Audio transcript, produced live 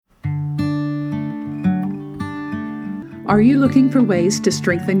Are you looking for ways to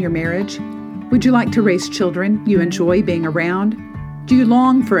strengthen your marriage? Would you like to raise children you enjoy being around? Do you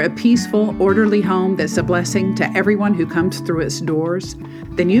long for a peaceful, orderly home that's a blessing to everyone who comes through its doors?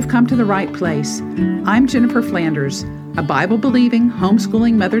 Then you've come to the right place. I'm Jennifer Flanders, a Bible-believing,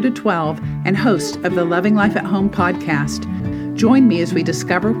 homeschooling mother to 12 and host of the Loving Life at Home podcast. Join me as we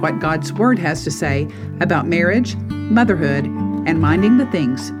discover what God's Word has to say about marriage, motherhood, and minding the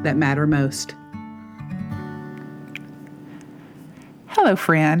things that matter most. Hello,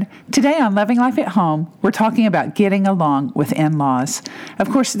 friend. Today on Loving Life at Home, we're talking about getting along with in-laws. Of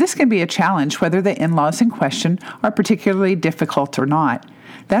course, this can be a challenge whether the in-laws in question are particularly difficult or not.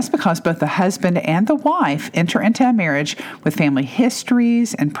 That's because both the husband and the wife enter into a marriage with family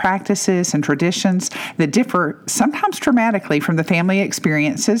histories and practices and traditions that differ sometimes dramatically from the family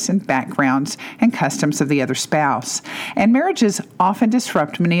experiences and backgrounds and customs of the other spouse. And marriages often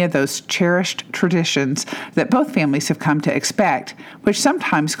disrupt many of those cherished traditions that both families have come to expect, which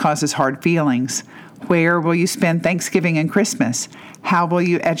sometimes causes hard feelings. Where will you spend Thanksgiving and Christmas? How will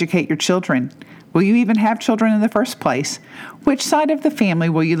you educate your children? Will you even have children in the first place? Which side of the family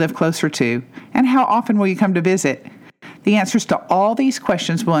will you live closer to? And how often will you come to visit? The answers to all these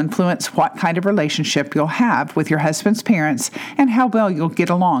questions will influence what kind of relationship you'll have with your husband's parents and how well you'll get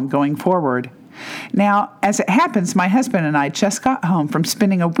along going forward. Now, as it happens, my husband and I just got home from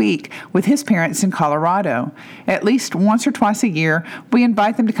spending a week with his parents in Colorado. At least once or twice a year, we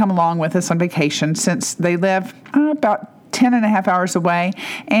invite them to come along with us on vacation since they live about 10 and a half hours away,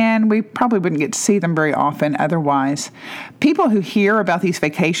 and we probably wouldn't get to see them very often otherwise. People who hear about these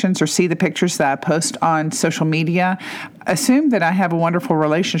vacations or see the pictures that I post on social media assume that I have a wonderful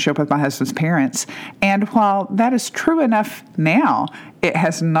relationship with my husband's parents. And while that is true enough now, it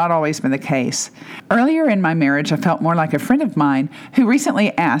has not always been the case. Earlier in my marriage, I felt more like a friend of mine who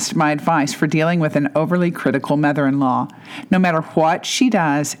recently asked my advice for dealing with an overly critical mother-in-law. No matter what she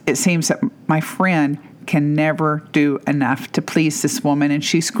does, it seems that my friend can never do enough to please this woman, and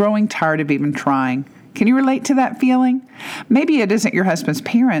she's growing tired of even trying. Can you relate to that feeling? Maybe it isn't your husband's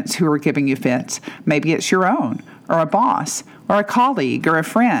parents who are giving you fits. Maybe it's your own, or a boss, or a colleague, or a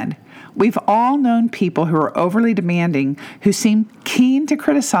friend. We've all known people who are overly demanding, who seem keen to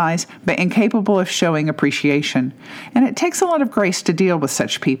criticize, but incapable of showing appreciation. And it takes a lot of grace to deal with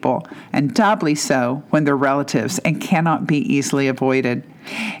such people, and doubly so when they're relatives and cannot be easily avoided.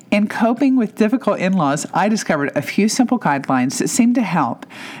 In coping with difficult in-laws, I discovered a few simple guidelines that seem to help.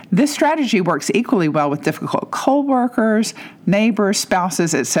 This strategy works equally well with difficult co-workers, neighbors,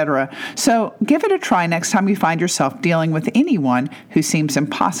 spouses, etc. So give it a try next time you find yourself dealing with anyone who seems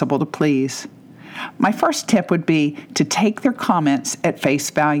impossible to please. My first tip would be to take their comments at face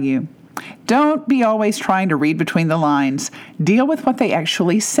value. Don't be always trying to read between the lines. Deal with what they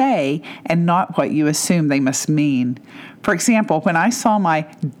actually say and not what you assume they must mean. For example, when I saw my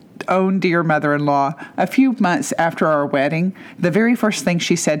own dear mother-in-law a few months after our wedding, the very first thing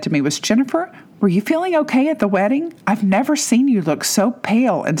she said to me was, "Jennifer, were you feeling okay at the wedding? I've never seen you look so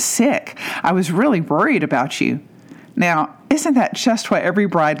pale and sick. I was really worried about you." Now, isn't that just what every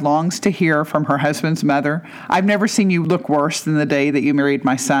bride longs to hear from her husband's mother? I've never seen you look worse than the day that you married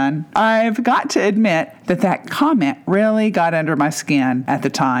my son. I've got to admit that comment really got under my skin at the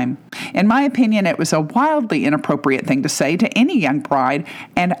time. In my opinion, it was a wildly inappropriate thing to say to any young bride,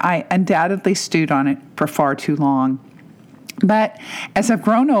 and I undoubtedly stewed on it for far too long. But as I've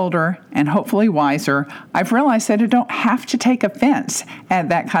grown older and hopefully wiser, I've realized that I don't have to take offense at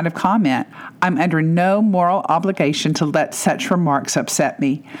that kind of comment. I'm under no moral obligation to let such remarks upset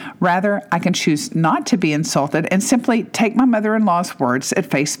me. Rather, I can choose not to be insulted and simply take my mother-in-law's words at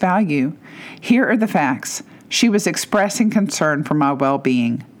face value. Here are the facts. She was expressing concern for my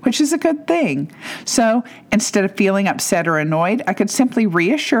well-being, which is a good thing. So instead of feeling upset or annoyed, I could simply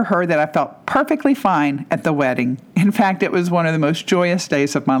reassure her that I felt perfectly fine at the wedding. In fact, it was one of the most joyous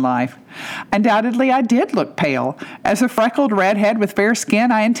days of my life. Undoubtedly, I did look pale. As a freckled redhead with fair skin,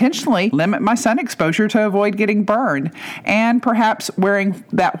 I intentionally limit my sun exposure to avoid getting burned. And perhaps wearing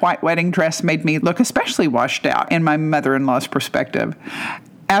that white wedding dress made me look especially washed out in my mother-in-law's perspective.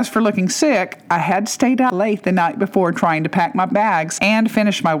 As for looking sick, I had stayed out late the night before trying to pack my bags and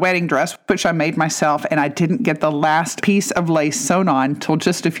finish my wedding dress, which I made myself, and I didn't get the last piece of lace sewn on till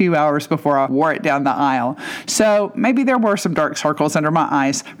just a few hours before I wore it down the aisle. So maybe there were some dark circles under my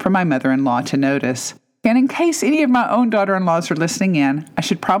eyes for my mother-in-law to notice. And in case any of my own daughter-in-laws are listening in, I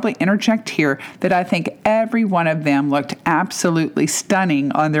should probably interject here that I think every one of them looked absolutely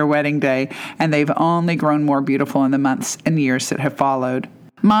stunning on their wedding day, and they've only grown more beautiful in the months and years that have followed.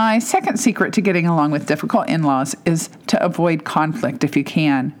 My second secret to getting along with difficult in-laws is to avoid conflict if you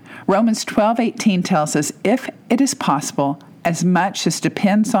can. Romans 12:18 tells us, if it is possible, as much as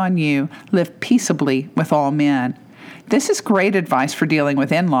depends on you, live peaceably with all men. This is great advice for dealing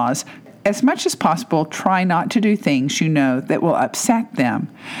with in-laws. As much as possible, try not to do things you know that will upset them.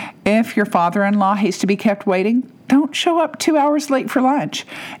 If your father-in-law hates to be kept waiting, don't show up 2 hours late for lunch.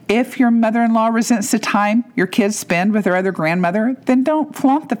 If your mother-in-law resents the time your kids spend with their other grandmother, then don't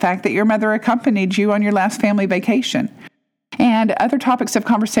flaunt the fact that your mother accompanied you on your last family vacation. And other topics of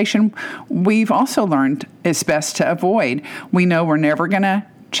conversation we've also learned it's best to avoid. We know we're never going to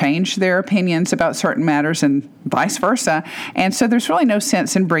change their opinions about certain matters and vice versa. And so there's really no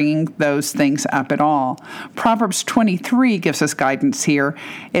sense in bringing those things up at all. Proverbs 23 gives us guidance here.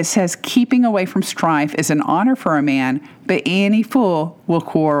 It says, keeping away from strife is an honor for a man, but any fool will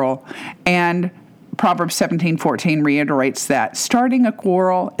quarrel. And Proverbs 17:14 reiterates that. Starting a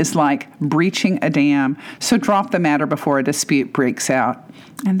quarrel is like breaching a dam, so drop the matter before a dispute breaks out.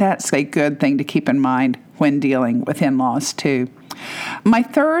 And that's a good thing to keep in mind when dealing with in-laws too. My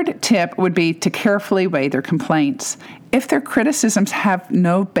third tip would be to carefully weigh their complaints. If their criticisms have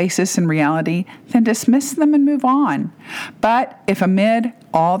no basis in reality, then dismiss them and move on. But if amid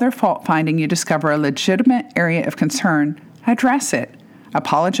all their fault-finding you discover a legitimate area of concern, address it.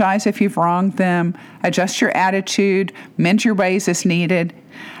 Apologize if you've wronged them, adjust your attitude, mend your ways as needed.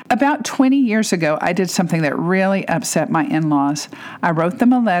 About 20 years ago, I did something that really upset my in-laws. I wrote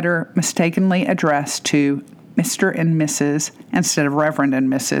them a letter mistakenly addressed to Mr. and Mrs. instead of Reverend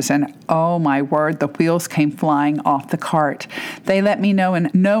and Mrs. And oh my word, the wheels came flying off the cart. They let me know in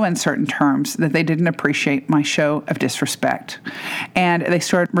no uncertain terms that they didn't appreciate my show of disrespect. And they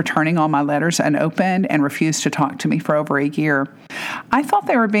started returning all my letters unopened and refused to talk to me for over a year. I thought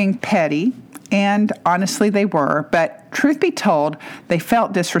they were being petty, and honestly they were, but truth be told, they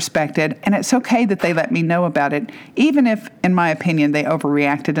felt disrespected, and it's okay that they let me know about it, even if, in my opinion, they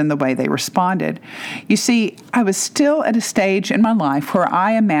overreacted in the way they responded. You see, I was still at a stage in my life where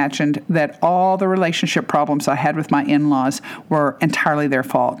I imagined that all the relationship problems I had with my in-laws were entirely their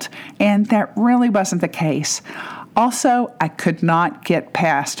fault, and that really wasn't the case. Also, I could not get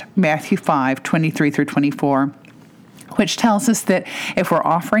past Matthew 5:23 through 24. Which tells us that if we're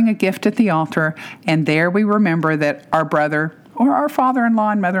offering a gift at the altar and there we remember that our brother or our father-in-law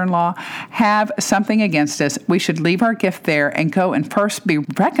and mother-in-law have something against us, we should leave our gift there and go and first be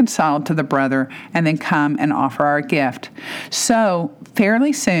reconciled to the brother and then come and offer our gift. So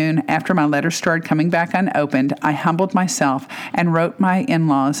fairly soon after my letters started coming back unopened, I humbled myself and wrote my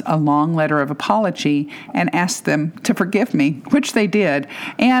in-laws a long letter of apology and asked them to forgive me, which they did.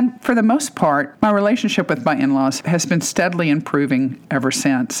 And for the most part, my relationship with my in-laws has been steadily improving ever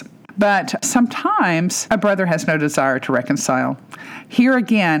since. But sometimes a brother has no desire to reconcile. Here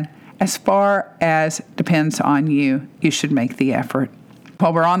again, as far as depends on you, you should make the effort.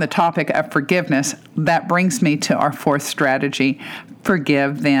 While we're on the topic of forgiveness, that brings me to our fourth strategy: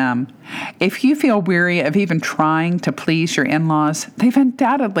 forgive them. If you feel weary of even trying to please your in-laws, they've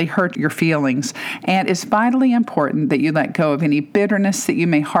undoubtedly hurt your feelings, and it's vitally important that you let go of any bitterness that you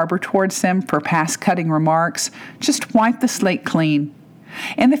may harbor towards them for past cutting remarks. Just wipe the slate clean.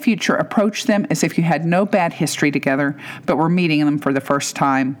 In the future, approach them as if you had no bad history together, but were meeting them for the first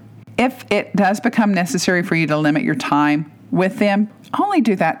time. If it does become necessary for you to limit your time with them, only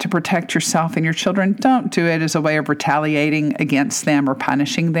do that to protect yourself and your children. Don't do it as a way of retaliating against them or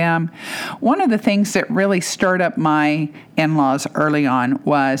punishing them. One of the things that really stirred up my in-laws early on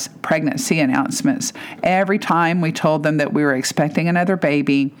was pregnancy announcements. Every time we told them that we were expecting another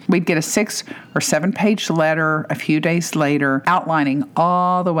baby, we'd get a 6 or 7 page letter a few days later outlining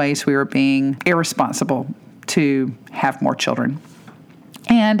all the ways we were being irresponsible to have more children.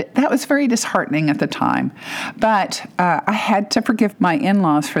 And that was very disheartening at the time. But I had to forgive my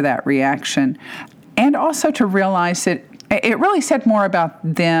in-laws for that reaction, and also to realize that it really said more about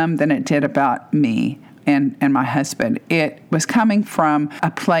them than it did about me and my husband. It was coming from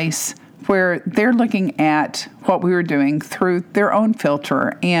a place where they're looking at what we were doing through their own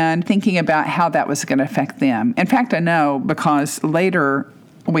filter and thinking about how that was going to affect them. In fact, I know because later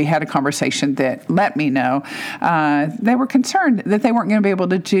we had a conversation that let me know they were concerned that they weren't going to be able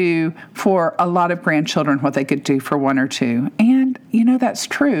to do for a lot of grandchildren what they could do for one or two. And, that's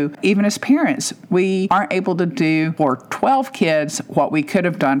true. Even as parents, we aren't able to do for 12 kids what we could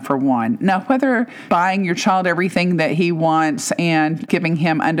have done for one. Now, whether buying your child everything that he wants and giving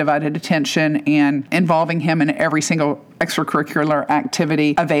him undivided attention and involving him in every single extracurricular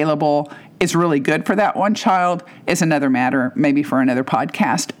activity available is really good for that one child is another matter, maybe for another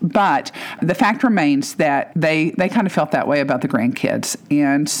podcast. But the fact remains that they kind of felt that way about the grandkids.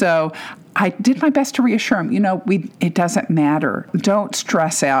 And so I did my best to reassure him, it doesn't matter. Don't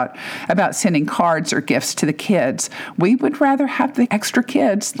stress out about sending cards or gifts to the kids. We would rather have the extra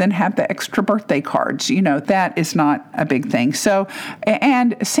kids than have the extra birthday cards. That is not a big thing. So,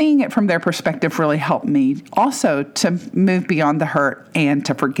 and seeing it from their perspective really helped me also to move beyond the hurt and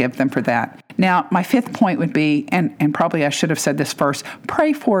to forgive them for that. Now, my fifth point would be, and probably I should have said this first,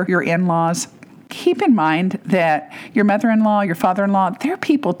 pray for your in-laws. Keep in mind that your mother-in-law, your father-in-law, they're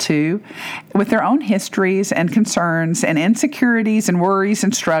people too, with their own histories and concerns and insecurities and worries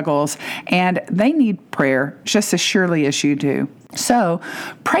and struggles, and they need prayer just as surely as you do. So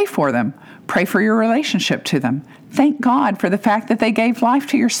pray for them. Pray for your relationship to them. Thank God for the fact that they gave life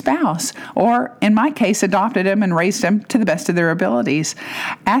to your spouse, or in my case, adopted him and raised him to the best of their abilities.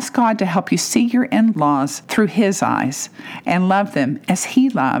 Ask God to help you see your in-laws through His eyes and love them as He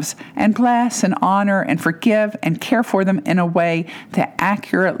loves, and bless and honor and forgive and care for them in a way that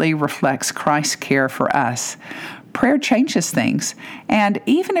accurately reflects Christ's care for us. Prayer changes things, and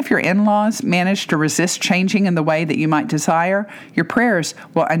even if your in-laws manage to resist changing in the way that you might desire, your prayers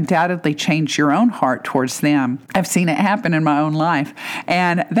will undoubtedly change your own heart towards them. I've seen it happen in my own life,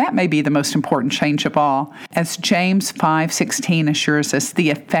 and that may be the most important change of all. As James 5:16 assures us, the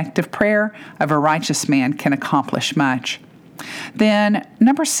effective prayer of a righteous man can accomplish much. Then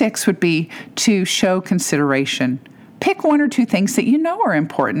number 6 would be to show consideration. Pick one or two things that you know are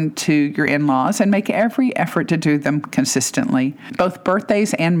important to your in-laws and make every effort to do them consistently. Both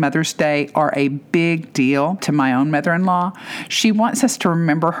birthdays and Mother's Day are a big deal to my own mother-in-law. She wants us to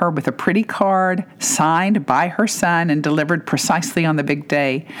remember her with a pretty card signed by her son and delivered precisely on the big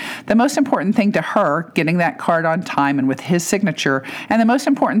day. The most important thing to her, getting that card on time and with his signature, and the most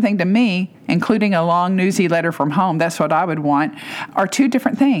important thing to me, including a long newsy letter from home, that's what I would want, are two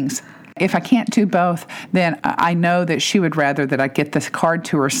different things. If I can't do both, then I know that she would rather that I get this card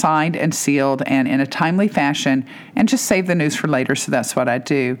to her signed and sealed and in a timely fashion and just save the news for later, so that's what I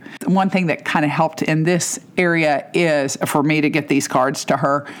do. One thing that kind of helped in this area is for me to get these cards to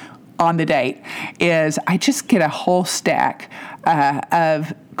her on the date is I just get a whole stack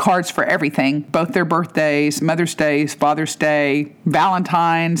of cards for everything, both their birthdays, Mother's Days, Father's Day,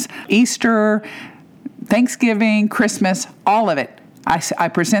 Valentine's, Easter, Thanksgiving, Christmas, all of it. I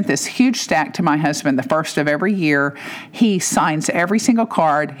present this huge stack to my husband the first of every year. He signs every single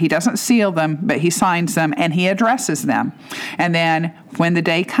card. He doesn't seal them, but he signs them and he addresses them. And then when the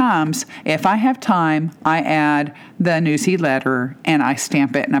day comes, if I have time, I add the newsy letter and I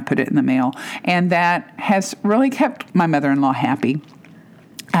stamp it and I put it in the mail. And that has really kept my mother-in-law happy.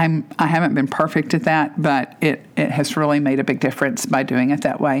 I haven't been perfect at that, but it has really made a big difference by doing it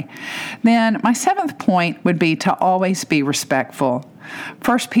that way. Then my 7th point would be to always be respectful.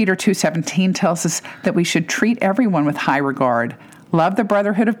 1 Peter 2:17 tells us that we should treat everyone with high regard. Love the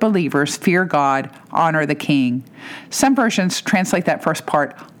brotherhood of believers, fear God, honor the king. Some versions translate that first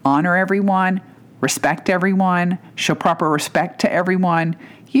part, honor everyone, respect everyone, show proper respect to everyone.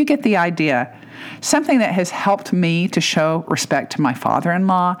 You get the idea. Something that has helped me to show respect to my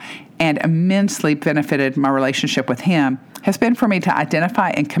father-in-law and immensely benefited my relationship with him has been for me to identify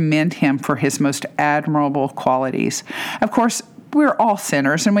and commend him for his most admirable qualities. Of course, we're all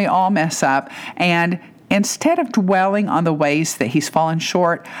sinners and we all mess up, and instead of dwelling on the ways that he's fallen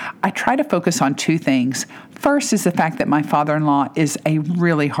short, I try to focus on two things. First is the fact that my father-in-law is a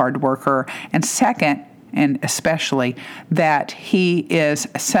really hard worker, and second, and especially, that he is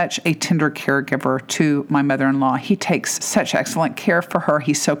such a tender caregiver to my mother-in-law. He takes such excellent care for her.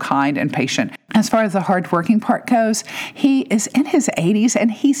 He's so kind and patient. As far as the hard-working part goes, he is in his 80s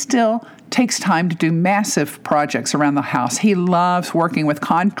and he still takes time to do massive projects around the house. He loves working with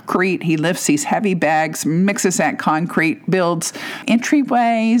concrete. He lifts these heavy bags, mixes that concrete, builds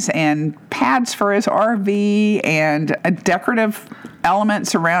entryways and pads for his RV and decorative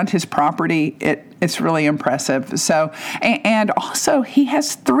elements around his property. It's really impressive. So, and also he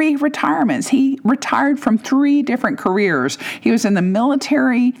has 3 retirements. He retired from 3 different careers. He was in the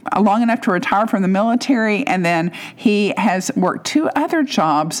military long enough to retire from the military, and then he has worked 2 other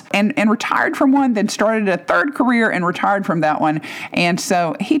jobs and retired from one, then started a 3rd career and retired from that one. And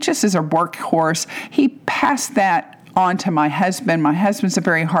so he just is a workhorse. He passed that on to my husband. My husband's a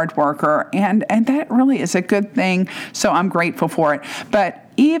very hard worker, and that really is a good thing, so I'm grateful for it. But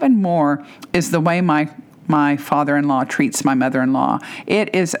even more is the way my my father-in-law treats my mother-in-law.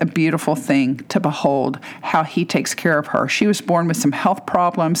 It is a beautiful thing to behold how he takes care of her. She was born with some health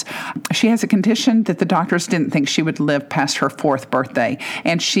problems. She has a condition that the doctors didn't think she would live past her 4th birthday,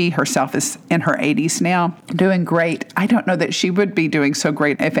 and she herself is in her 80s now, doing great. I don't know that she would be doing so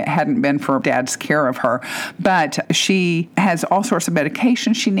great if it hadn't been for Dad's care of her, but she has all sorts of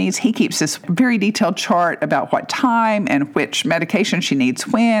medication she needs. He keeps this very detailed chart about what time and which medication she needs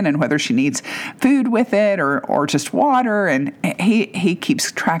when, and whether she needs food with it or just water, and he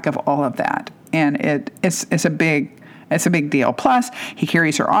keeps track of all of that. And it's a big deal. Plus, he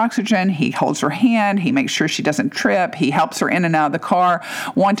carries her oxygen. He holds her hand. He makes sure she doesn't trip. He helps her in and out of the car.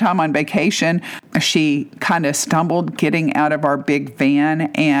 One time on vacation, she kind of stumbled getting out of our big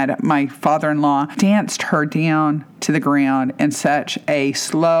van, and my father-in-law danced her down to the ground in such a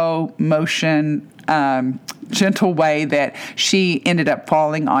slow motion, gentle way that she ended up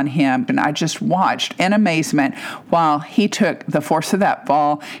falling on him. And I just watched in amazement while he took the force of that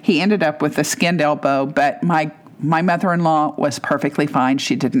fall. He ended up with a skinned elbow, but my mother-in-law was perfectly fine.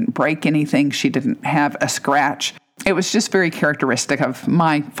 She didn't break anything. She didn't have a scratch. It was just very characteristic of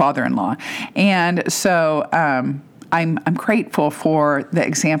my father-in-law. And so I'm grateful for the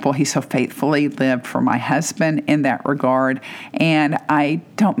example he so faithfully lived for my husband in that regard. And I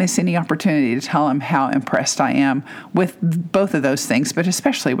don't miss any opportunity to tell him how impressed I am with both of those things, but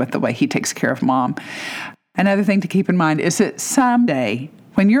especially with the way he takes care of Mom. Another thing to keep in mind is that someday,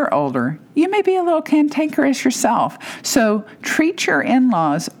 when you're older, you may be a little cantankerous yourself. So treat your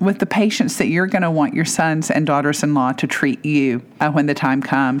in-laws with the patience that you're going to want your sons and daughters-in-law to treat you when the time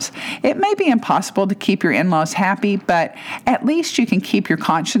comes. It may be impossible to keep your in-laws happy, but at least you can keep your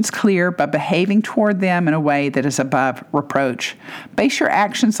conscience clear by behaving toward them in a way that is above reproach. Base your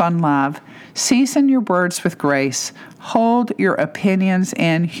actions on love. Season your words with grace. Hold your opinions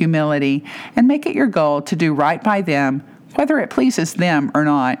in humility, and make it your goal to do right by them, whether it pleases them or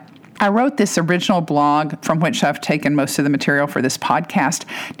not. I wrote this original blog, from which I've taken most of the material for this podcast,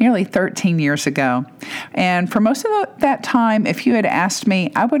 nearly 13 years ago. And for most of that time, if you had asked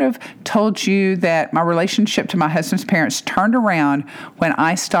me, I would have told you that my relationship to my husband's parents turned around when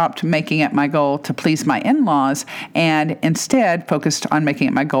I stopped making it my goal to please my in-laws and instead focused on making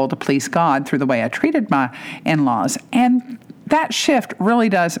it my goal to please God through the way I treated my in-laws. And that shift really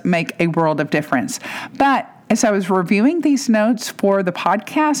does make a world of difference. But as I was reviewing these notes for the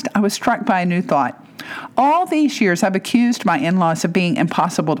podcast, I was struck by a new thought. All these years, I've accused my in-laws of being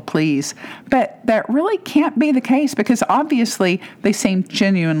impossible to please, but that really can't be the case because obviously they seem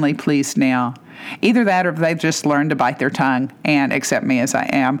genuinely pleased now. Either that or they've just learned to bite their tongue and accept me as I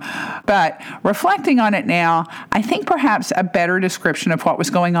am. But reflecting on it now, I think perhaps a better description of what was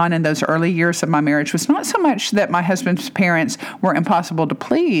going on in those early years of my marriage was not so much that my husband's parents were impossible to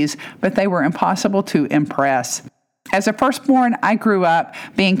please, but they were impossible to impress. As a firstborn, I grew up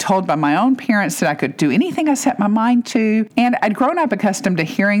being told by my own parents that I could do anything I set my mind to, and I'd grown up accustomed to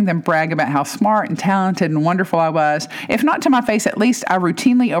hearing them brag about how smart and talented and wonderful I was. If not to my face, at least I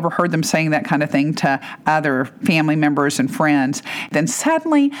routinely overheard them saying that kind of thing to other family members and friends. Then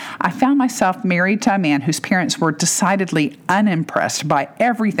suddenly, I found myself married to a man whose parents were decidedly unimpressed by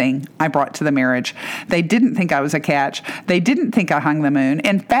everything I brought to the marriage. They didn't think I was a catch. They didn't think I hung the moon.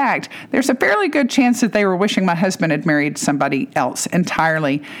 In fact, there's a fairly good chance that they were wishing my husband had married somebody else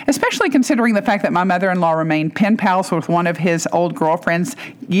entirely, especially considering the fact that my mother-in-law remained pen pals with one of his old girlfriends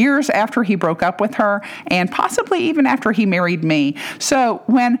years after he broke up with her and possibly even after he married me. So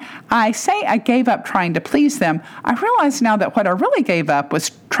when I say I gave up trying to please them, I realize now that what I really gave up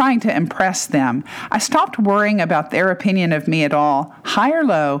was trying to impress them. I stopped worrying about their opinion of me at all, high or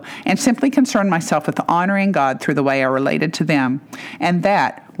low, and simply concerned myself with honoring God through the way I related to them. And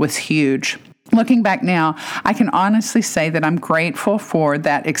that was huge. Looking back now, I can honestly say that I'm grateful for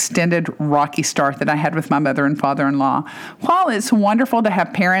that extended rocky start that I had with my mother and father-in-law. While it's wonderful to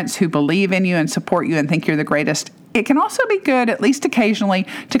have parents who believe in you and support you and think you're the greatest, it can also be good, at least occasionally,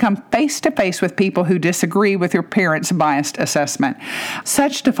 to come face to face with people who disagree with your parents' biased assessment.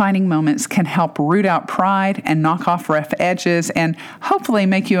 Such defining moments can help root out pride and knock off rough edges and hopefully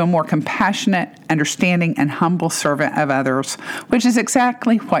make you a more compassionate, understanding, and humble servant of others, which is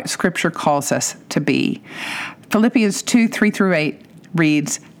exactly what Scripture calls us to be. Philippians 2:3-8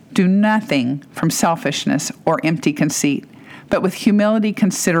 reads, "Do nothing from selfishness or empty conceit, but with humility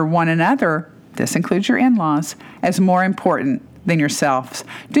consider one another," this includes your in-laws, "as more important than yourselves.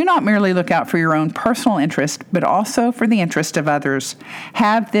 Do not merely look out for your own personal interest, but also for the interest of others.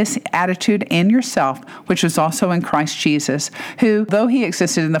 Have this attitude in yourself, which was also in Christ Jesus, who, though he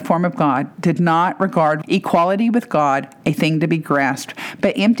existed in the form of God, did not regard equality with God a thing to be grasped,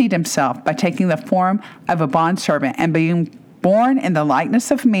 but emptied himself by taking the form of a bondservant and being born in the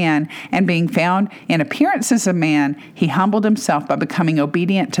likeness of man, and being found in appearance as a man, he humbled himself by becoming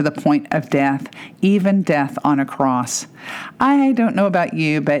obedient to the point of death, even death on a cross. I don't know about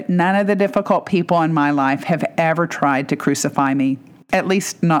you, but none of the difficult people in my life have ever tried to crucify me. At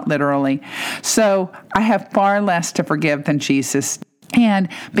least not literally. So I have far less to forgive than Jesus. And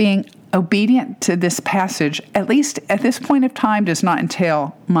being obedient to this passage, at least at this point of time, does not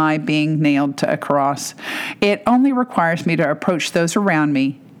entail my being nailed to a cross. It only requires me to approach those around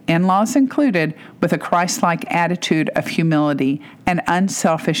me, in-laws included, with a Christ-like attitude of humility and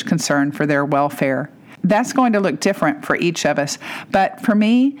unselfish concern for their welfare. That's going to look different for each of us, but for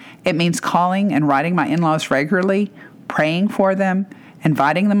me, it means calling and writing my in-laws regularly, praying for them,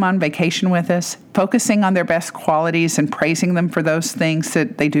 inviting them on vacation with us, focusing on their best qualities and praising them for those things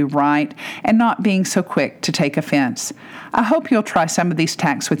that they do right, and not being so quick to take offense. I hope you'll try some of these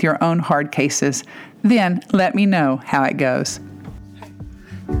tactics with your own hard cases. Then let me know how it goes.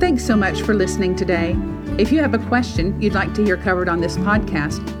 Thanks so much for listening today. If you have a question you'd like to hear covered on this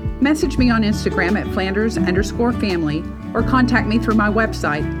podcast, message me on Instagram at Flanders_family or contact me through my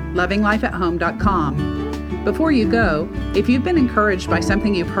website, lovinglifeathome.com. Before you go, if you've been encouraged by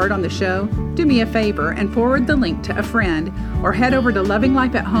something you've heard on the show, do me a favor and forward the link to a friend or head over to Loving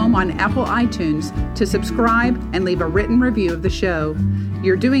Life at Home on Apple iTunes to subscribe and leave a written review of the show.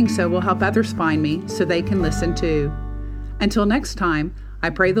 Your doing so will help others find me so they can listen too. Until next time,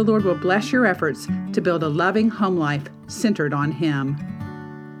 I pray the Lord will bless your efforts to build a loving home life centered on Him.